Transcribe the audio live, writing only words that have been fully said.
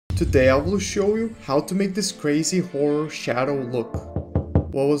Today I will show you how to make this crazy horror shadow look.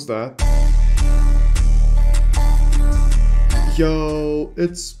 What was that? Yo,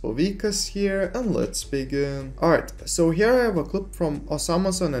 it's Bovikas here and let's begin. Alright, so here I have a clip from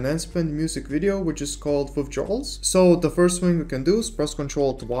Osama's enhancement music video which is called Withdrawals. So the first thing we can do is press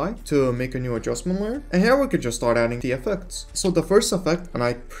Ctrl Y to make a new adjustment layer. And here we can just start adding the effects. So the first effect, and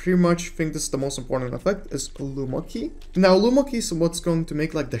I pretty much think this is the most important effect, is Luma Key. Now Luma Key is what's going to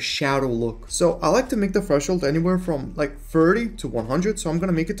make like the shadow look. So I like to make the threshold anywhere from like 30 to 100. So I'm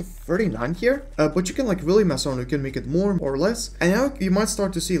gonna make it to 39 here. But you can like really mess around. You can make it more or less. And now you might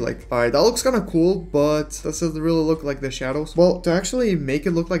start to see like, alright, that looks kind of cool, but does it really look like the shadows? Well, to actually make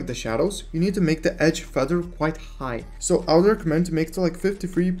it look like the shadows, you need to make the edge feather quite high. So I would recommend to make it to like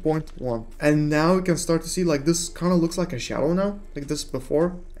 53.1. And now you can start to see like this kind of looks like a shadow now, like this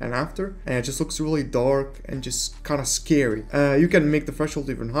before and after. And it just looks really dark and just kind of scary. You can make the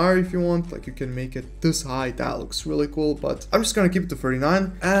threshold even higher if you want. Like you can make it this high. That looks really cool, but I'm just gonna keep it to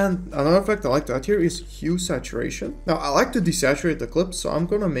 39. And another effect I like to add here is hue saturation. Now I like to desaturate the clip, so I'm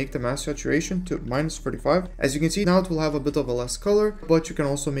gonna make the mask saturation to -35. As you can see now, it will have a bit of a less color, but you can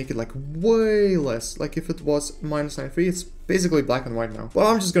also make it like way less. Like if it was -93, it's basically black and white now. But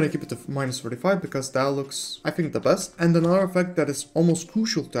I'm just gonna keep it to -35 because that looks, I think, the best. And another effect that is almost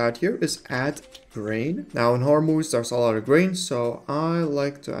crucial to add here is add grain. Now in horror movies there's a lot of grain, so I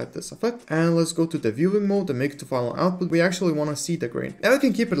like to add this effect. And let's go to the viewing mode and make it to final output. We actually want to see the grain. Now we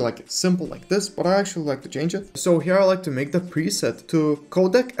can keep it like simple like this, but I actually like to change it. So here I like to make the preset to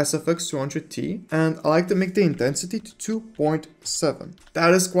codec SFX 200T, and I like to make the intensity to 2.7.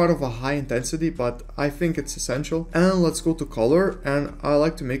 That is quite of a high intensity, but I think it's essential. And let's go to color, and I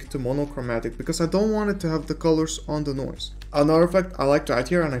like to make it to monochromatic because I don't want it to have the colors on the noise. Another effect I like to add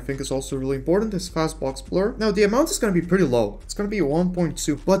here, and I think is also really important, is fast box blur. Now the amount is going to be pretty low. It's going to be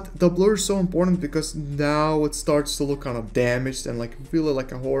 1.2, but the blur is so important because now it starts to look kind of damaged and like really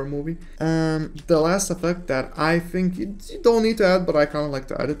like a horror movie. The last effect that I think you don't need to add, but I kind of like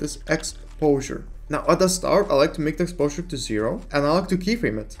to add it, is exposure. Now at the start, I like to make the exposure to 0, and I like to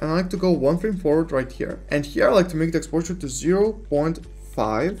keyframe it, and I like to go 1 frame forward right here. And here I like to make the exposure to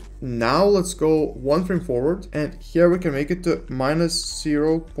 0.5. Now let's go 1 frame forward, and here we can make it to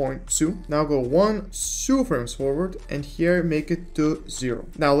 -0.2. Now go 2 frames forward, and here make it to 0.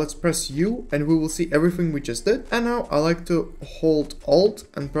 Now let's press U, and we will see everything we just did. And now I like to hold Alt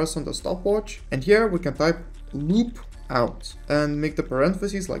and press on the stopwatch, and here we can type loop out and make the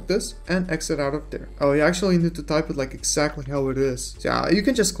parentheses like this and exit out of there. Oh, you actually need to type it like exactly how it is. Yeah, you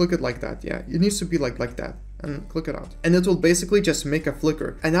can just click it like that. Yeah, it needs to be like that. And click it out, and it will basically just make a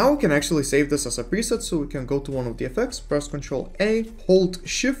flicker. And now we can actually save this as a preset, so we can go to one of the effects, press Ctrl A, hold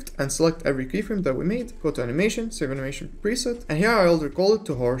Shift and select every keyframe that we made, go to animation, save animation preset, and here I'll recall it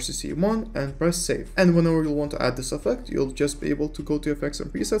to horror CC1 and press save. And whenever you'll want to add this effect, you'll just be able to go to effects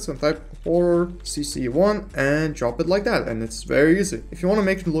and presets and type horror CC1 and drop it like that, and it's very easy. If you want to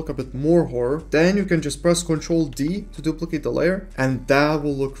make it look a bit more horror, then you can just press Ctrl D to duplicate the layer, and that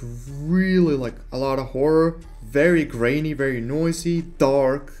will look really like a lot of horror. Very grainy, very noisy,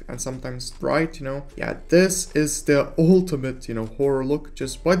 dark, and sometimes bright, you know. Yeah, this is the ultimate, you know, horror look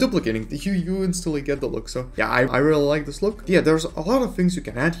just by duplicating. You instantly get the look. So yeah, I really like this look. Yeah, there's a lot of things you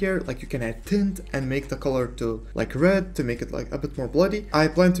can add here. Like you can add tint and make the color to like red to make it like a bit more bloody. I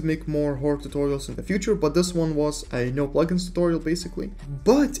plan to make more horror tutorials in the future, but this one was a no plugins tutorial basically.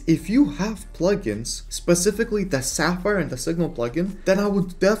 But if you have plugins, specifically the Sapphire and the Signal plugin, then I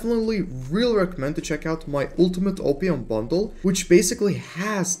would definitely really recommend to check out my Ultimate Opium bundle, which basically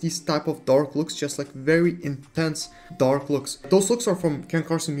has these type of dark looks, just like very intense dark looks. Those looks are from Ken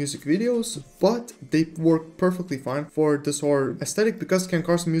Carson music videos, but they work perfectly fine for this horror aesthetic because Ken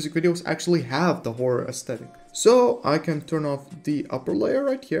Carson music videos actually have the horror aesthetic. So I can turn off the upper layer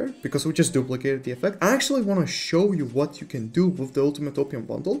right here because we just duplicated the effect. I actually want to show you what you can do with the Ultimate Opium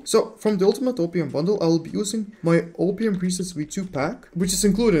bundle. So from the Ultimate Opium bundle, I will be using my Opium Presets V2 pack, which is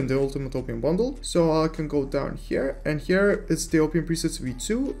included in the Ultimate Opium bundle. So I can go down here, and here is the Opium Presets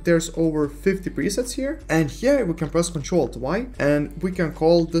V2. There's over 50 presets here, and here we can press Ctrl Y, and we can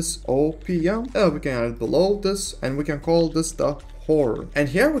call this Opium. We can add it below this, and we can call this the horror. And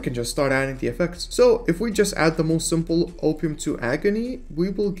here we can just start adding the effects. So if we just add the most simple Opium 2 Agony, we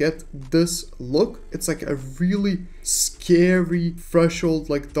will get this look. It's like a really scary threshold,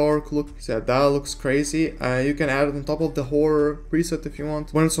 like dark look. So that looks crazy. You can add it on top of the horror preset if you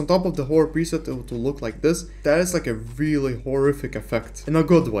want. When it's on top of the horror preset, it will look like this. That is like a really horrific effect in a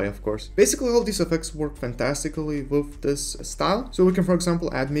good way, of course. Basically all these effects work fantastically with this style. So we can, for example,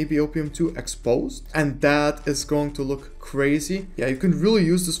 add maybe Opium 2 Exposed, and that is going to look crazy. yeah, you can really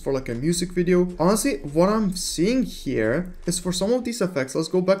use this for like a music video. Honestly, what I'm seeing here is for some of these effects, let's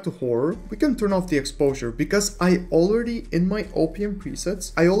go back to horror. We can turn off the exposure because I already, in my OPM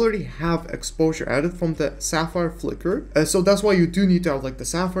presets, I already have exposure added from the sapphire flicker. So that's why you do need to have like the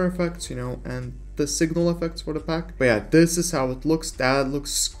sapphire effects, you know, and the signal effects for the pack. But yeah, this is how it looks. That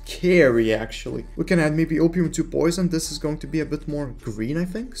looks scary actually. We can add maybe opium 2 poison. This is going to be a bit more green, I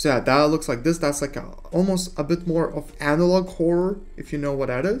think. So yeah, that looks like this. That's like almost a bit more of analog horror, if you know what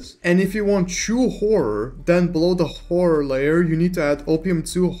that is. And if you want true horror, then below the horror layer you need to add opium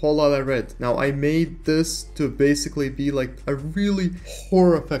 2 Holala red. Now I made this to basically be like a really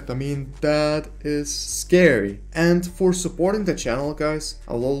horror effect. I mean, that is scary. And for supporting the channel, guys,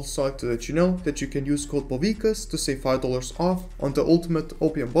 I would also like to let you know that you can use code POVICAS to save $5 off on the Ultimate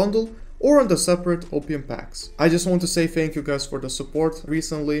Opium Bundle or on the separate opium packs. I just want to say thank you guys for the support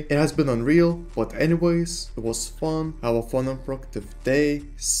recently. It has been unreal, but anyways, it was fun. Have a fun and productive day.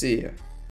 See ya.